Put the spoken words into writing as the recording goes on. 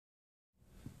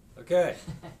Okay,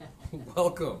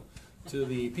 welcome to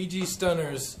the PG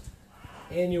Stunners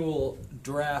annual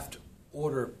draft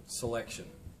order selection.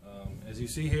 As you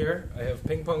see here, I have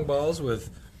ping pong balls with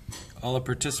all the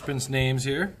participants' names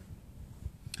here.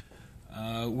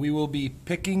 We will be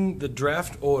picking the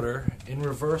draft order in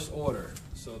reverse order.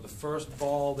 So the first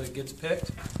ball that gets picked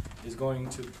is going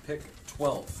to pick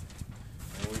 12th.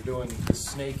 And we're doing the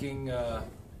snaking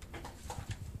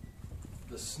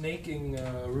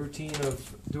routine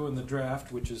of doing the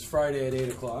draft, which is Friday at 8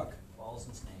 o'clock. Balls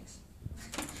and snakes.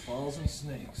 Balls and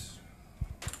snakes.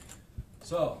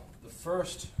 So, the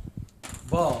first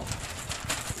ball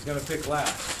is going to pick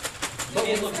last. You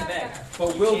can't look in the bag.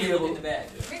 But we'll be able to look in the bag.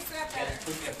 Mix it up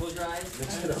better. Close your eyes.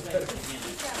 Mix it up better.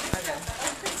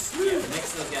 Yeah,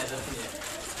 mix those guys up.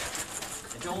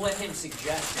 Yeah. And don't let him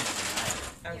suggest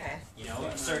anything either. Okay. You know,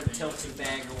 a certain tilt in the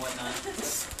bag or whatnot.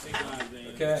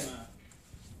 Okay.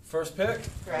 First pick.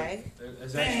 Right.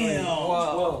 Is actually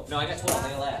 12. No, I got 12. I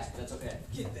got last. That's okay.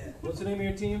 Get that. What's the name of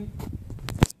your team?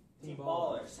 Team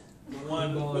Ballers. The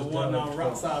one on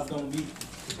rock side's gonna be.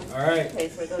 All right. Okay,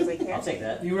 so it goes right here. I'll take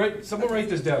that. You write. Someone write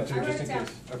this down too, I just wrote in it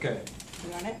case. Okay. You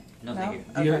want it? No, thank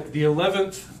you. The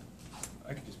 11th.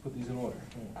 I can just put these in order.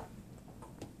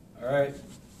 All right.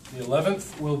 The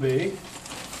 11th will be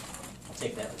I'll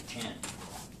take that with Chan.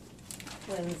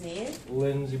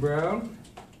 Lindsey Brown.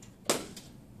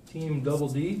 Team Double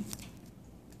D.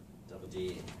 Double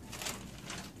D.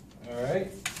 All right.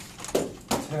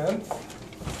 10th.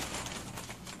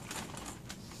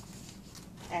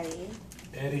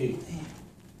 Eddie.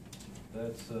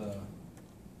 That's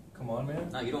come on, man.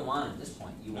 No, you don't want it at this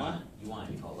point. You want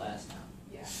to be called last now.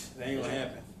 Yeah. That ain't gonna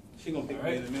happen. She gonna pick All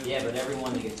right. me in the middle. Yeah, but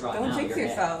everyone that gets drawn Don't now, jinx you're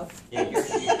yourself. happy. Yeah,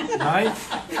 you're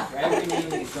 9th. for every name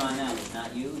that gets drawn now that's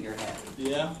not you, you're happy.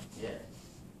 Yeah. Yeah.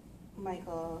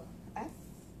 Michael S.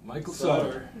 Michael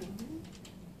Sutter.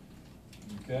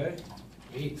 Okay.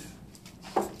 8th.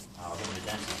 Oh, we're in the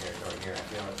density territory here. I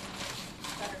feel it.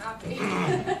 Better not be.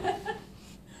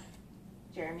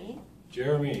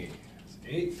 Jeremy.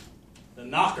 8th. The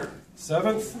knocker.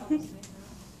 7th.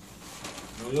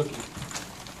 No looking.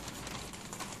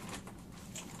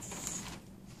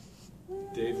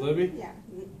 Dave Libby. Yeah.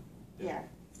 Yeah.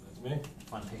 That's me.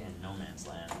 Fun picking in no man's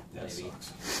land, That maybe. sucks.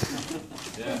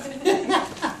 Yeah.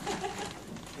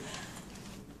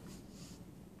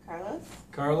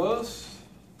 Carlos.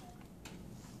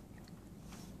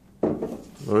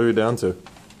 What are we down to?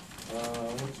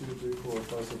 1, 2, 3, 4,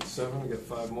 5, 6, 7. We got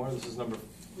 5 more. This is number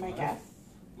 5. Mike S.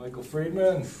 Michael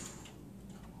Friedman.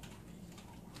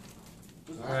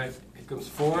 All right. Here comes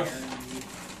 4th.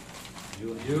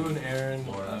 You and Aaron.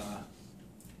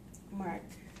 Mark.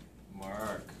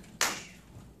 Mark.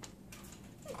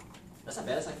 That's not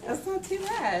bad. That's like 4. That's not too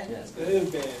bad. Yeah, that's It good. is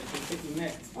bad. She'll pick you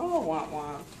next. Oh, womp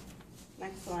womp.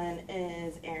 Next one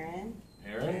is Aaron.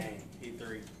 Aaron. Dang, he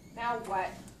 3. Now what?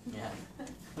 Yeah.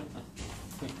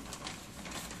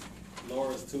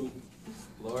 Laura's 2.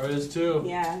 Laura is 2.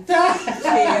 Yeah.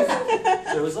 Jeez.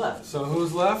 So who's left? So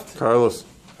who's left? Carlos.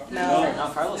 No.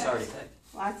 No, Carlos already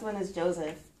picked. Last one is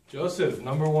Joseph. Joseph,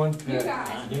 number 1 pick. You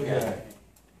guys. You guy.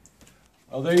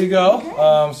 Oh, there you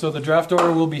go. So the draft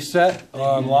order will be set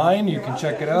online. You can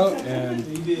check it out. And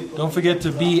don't forget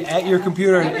to be at your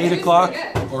computer at 8 o'clock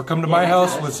or come to my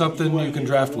house with something you can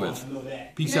draft with.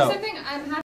 Peace out. Something I'm happy